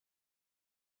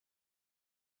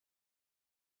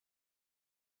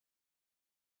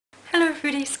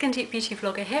everybody, Skin Deep Beauty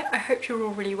Vlogger here. I hope you're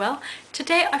all really well.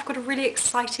 Today I've got a really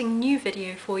exciting new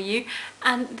video for you,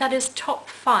 and that is top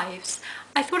 5s.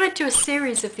 I thought I'd do a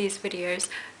series of these videos.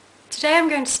 Today I'm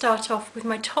going to start off with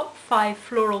my top 5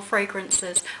 floral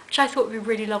fragrances, which I thought would be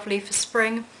really lovely for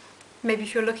spring. Maybe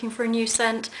if you're looking for a new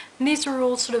scent. And these are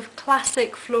all sort of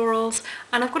classic florals,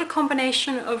 and I've got a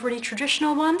combination of really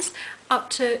traditional ones up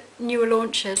to newer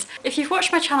launches. If you've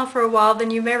watched my channel for a while,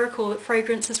 then you may recall that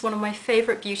fragrance is one of my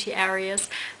favourite beauty areas.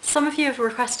 Some of you have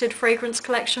requested fragrance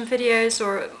collection videos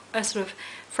or a sort of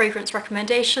fragrance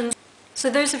recommendations. So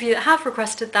those of you that have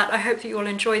requested that, I hope that you'll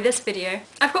enjoy this video.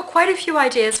 I've got quite a few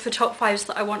ideas for top 5s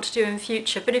that I want to do in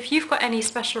future, but if you've got any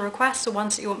special requests or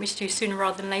ones that you want me to do sooner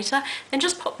rather than later, then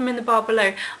just pop them in the bar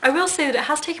below. I will say that it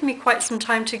has taken me quite some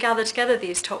time to gather together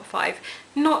these top 5,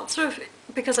 not sort of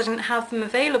because I didn't have them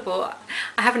available.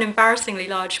 I have an embarrassingly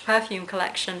large perfume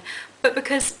collection, but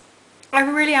because I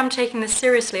really am taking this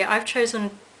seriously. I've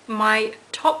chosen my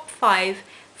top 5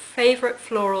 favourite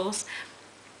florals.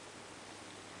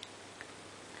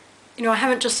 You know, I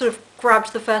haven't just sort of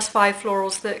grabbed the first 5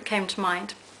 florals that came to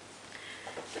mind.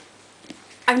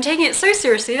 I'm taking it so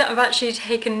seriously that I've actually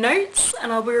taken notes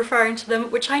and I'll be referring to them,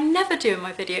 which I never do in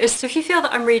my videos. So if you feel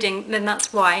that I'm reading, then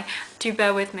that's why. Do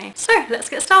bear with me. So let's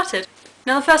get started.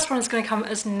 Now the first one is going to come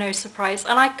as no surprise,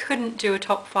 and I couldn't do a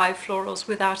top 5 florals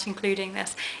without including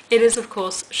this. It is of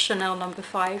course Chanel No.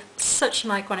 5, such an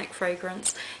iconic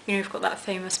fragrance. You know, you've got that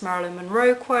famous Marilyn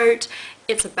Monroe quote,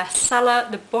 it's a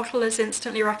bestseller, the bottle is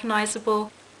instantly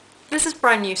recognisable. This is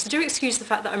brand new, so do excuse the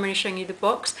fact that I'm only showing you the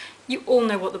box. You all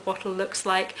know what the bottle looks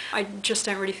like. I just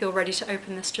don't really feel ready to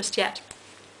open this just yet.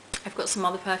 I've got some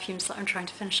other perfumes that I'm trying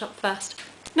to finish up first.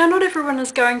 Now, not everyone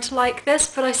is going to like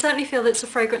this, but I certainly feel that it's a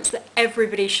fragrance that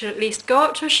everybody should at least go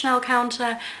up to a Chanel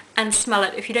counter and smell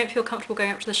it. If you don't feel comfortable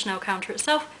going up to the Chanel counter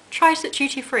itself, try it at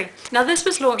duty free. Now this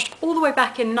was launched all the way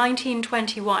back in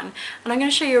 1921, and I'm going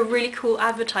to show you a really cool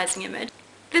advertising image.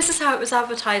 This is how it was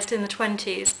advertised in the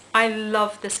 20s. I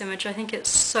love this image. I think it's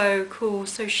so cool,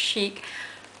 so chic.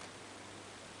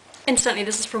 Incidentally,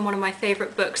 this is from one of my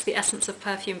favourite books, The Essence of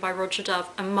Perfume by Roja,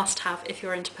 a must-have if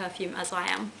you're into perfume as I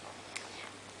am.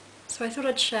 So I thought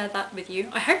I'd share that with you.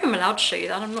 I hope I'm allowed to show you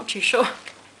that, I'm not too sure.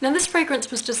 Now this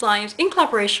fragrance was designed in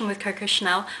collaboration with Coco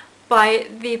Chanel by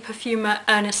the perfumer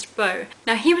Ernest Beau.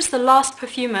 Now he was the last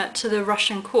perfumer to the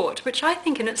Russian court, which I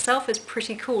think in itself is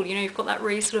pretty cool. You know, you've got that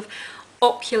really sort of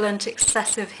opulent,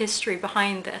 excessive history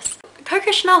behind this.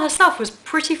 Coco Chanel herself was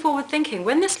pretty forward-thinking.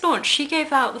 When this launched, she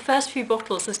gave out the first few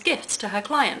bottles as gifts to her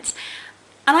clients.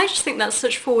 And I just think that's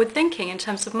such forward thinking in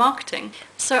terms of marketing.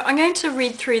 So I'm going to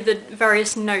read through the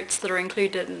various notes that are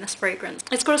included in this fragrance.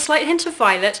 It's got a slight hint of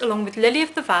violet along with lily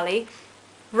of the valley,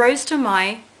 rose de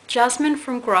mai, jasmine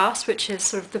from Grasse, which is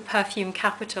sort of the perfume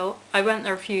capital. I went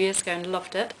there a few years ago and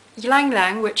loved it. Ylang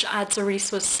Ylang, which adds a really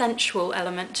sort of sensual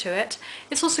element to it.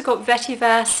 It's also got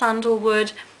vetiver,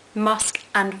 sandalwood, musk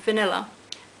and vanilla.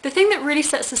 The thing that really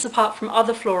sets this apart from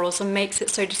other florals and makes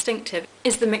it so distinctive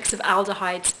is the mix of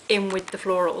aldehydes in with the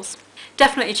florals.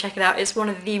 Definitely check it out, it's one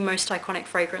of the most iconic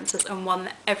fragrances and one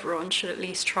that everyone should at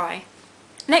least try.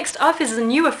 Next up is a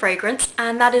newer fragrance,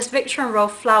 and that is Viktor and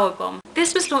Rolf Flowerbomb.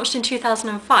 This was launched in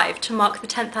 2005 to mark the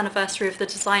 10th anniversary of the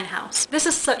design house. This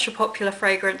is such a popular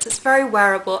fragrance, it's very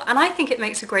wearable, and I think it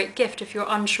makes a great gift if you're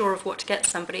unsure of what to get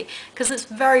somebody, because it's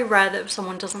very rare that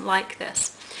someone doesn't like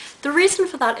this. The reason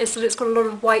for that is that it's got a lot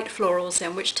of white florals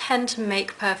in, which tend to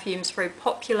make perfumes very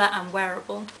popular and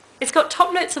wearable. It's got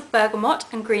top notes of bergamot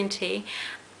and green tea,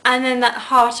 and then that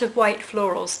heart of white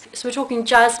florals. So we're talking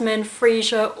jasmine,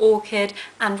 freesia, orchid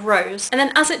and rose. And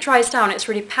then as it dries down, it's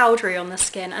really powdery on the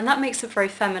skin, and that makes it very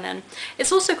feminine.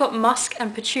 It's also got musk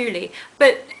and patchouli,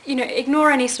 but you know,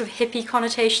 ignore any sort of hippie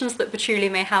connotations that patchouli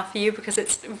may have for you, because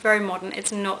it's very modern,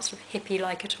 it's not sort of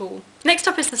hippie-like at all. Next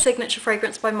up is the signature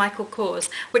fragrance by Michael Kors,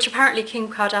 which apparently Kim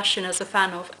Kardashian is a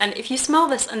fan of, and if you smell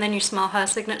this and then you smell her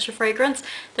signature fragrance,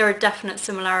 there are definite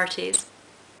similarities.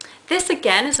 This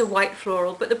again is a white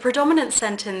floral, but the predominant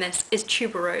scent in this is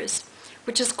tuberose,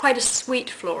 which is quite a sweet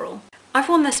floral. I've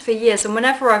worn this for years, and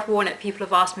whenever I've worn it, people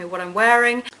have asked me what I'm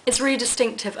wearing. It's really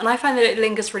distinctive, and I find that it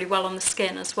lingers really well on the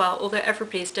skin as well, although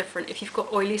everybody's different. If you've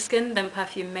got oily skin, then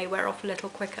perfume may wear off a little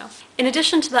quicker. In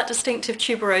addition to that distinctive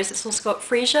tuberose, it's also got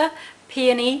freesia,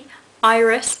 peony,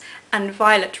 iris and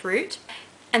violet root.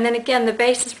 And then again, the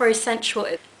base is very sensual.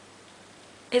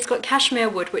 It's got cashmere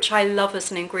wood, which I love as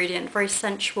an ingredient, very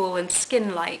sensual and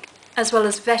skin-like, as well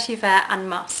as vetiver and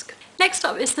musk. Next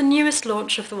up is the newest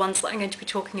launch of the ones that I'm going to be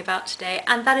talking about today,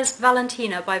 and that is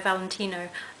Valentina by Valentino.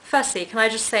 Firstly, can I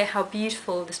just say how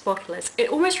beautiful this bottle is? It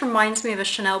almost reminds me of a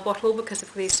Chanel bottle because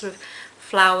of these sort of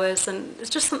flowers, and there's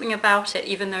just something about it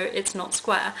even though it's not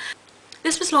square.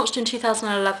 This was launched in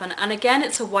 2011 and again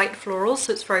it's a white floral,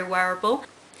 so it's very wearable.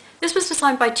 This was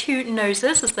designed by two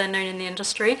noses, as they're known in the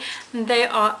industry, and they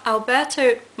are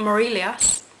Alberto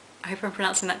Morillas, I hope I'm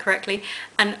pronouncing that correctly,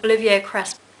 and Olivier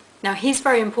Cresp. Now he's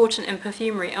very important in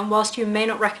perfumery, and whilst you may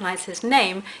not recognise his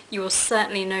name, you will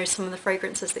certainly know some of the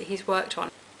fragrances that he's worked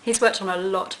on. He's worked on a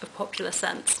lot of popular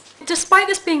scents. Despite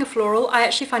this being a floral, I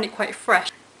actually find it quite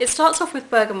fresh. It starts off with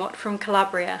bergamot from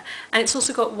Calabria, and it's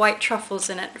also got white truffles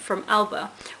in it from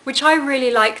Alba, which I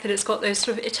really like that it's got those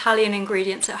sort of Italian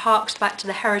ingredients. It harks back to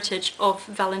the heritage of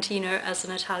Valentino as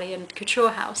an Italian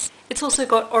couture house. It's also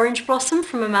got orange blossom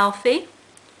from Amalfi,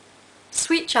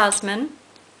 sweet jasmine,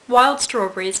 wild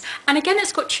strawberries, and again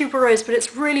it's got tuberose, but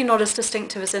it's really not as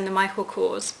distinctive as in the Michael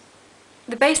Kors.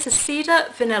 The base is cedar,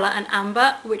 vanilla and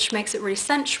amber, which makes it really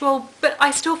sensual, but I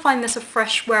still find this a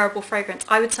fresh, wearable fragrance.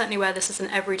 I would certainly wear this as an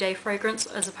everyday fragrance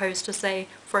as opposed to, say,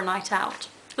 for a night out.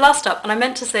 Last up, and I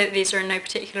meant to say that these are in no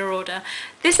particular order,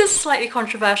 this is a slightly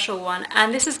controversial one,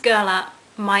 and this is Guerlain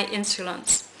My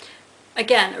Insolence.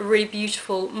 Again, a really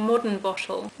beautiful modern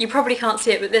bottle. You probably can't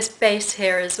see it, but this base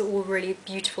here is all really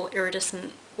beautiful,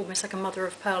 iridescent, almost like a mother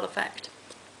of pearl effect.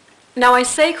 Now I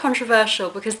say controversial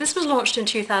because this was launched in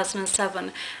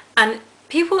 2007, and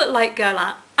people that like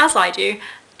Guerlain, as I do,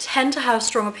 tend to have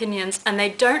strong opinions, and they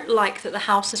don't like that the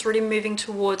house is really moving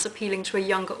towards appealing to a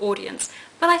younger audience.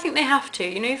 But I think they have to,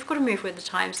 you know, you've got to move with the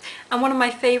times. And one of my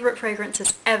favourite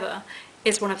fragrances ever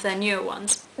is one of their newer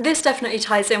ones. This definitely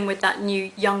ties in with that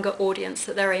new younger audience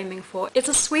that they're aiming for. It's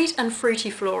a sweet and fruity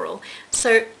floral,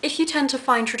 so if you tend to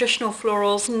find traditional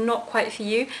florals not quite for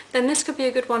you, then this could be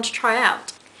a good one to try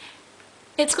out.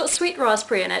 It's got sweet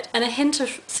raspberry in it and a hint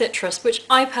of citrus, which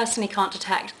I personally can't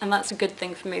detect, and that's a good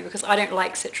thing for me because I don't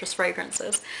like citrus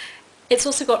fragrances. It's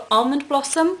also got almond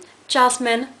blossom,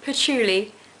 jasmine,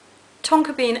 patchouli,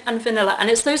 tonka bean and vanilla, and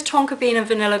it's those tonka bean and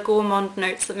vanilla gourmand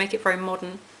notes that make it very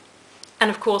modern. And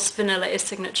of course vanilla is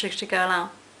signature to Guerlain.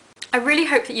 I really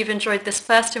hope that you've enjoyed this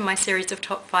first in my series of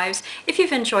top 5s. If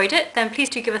you've enjoyed it, then please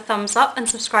do give a thumbs up and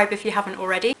subscribe if you haven't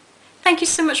already. Thank you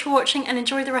so much for watching and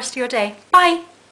enjoy the rest of your day. Bye!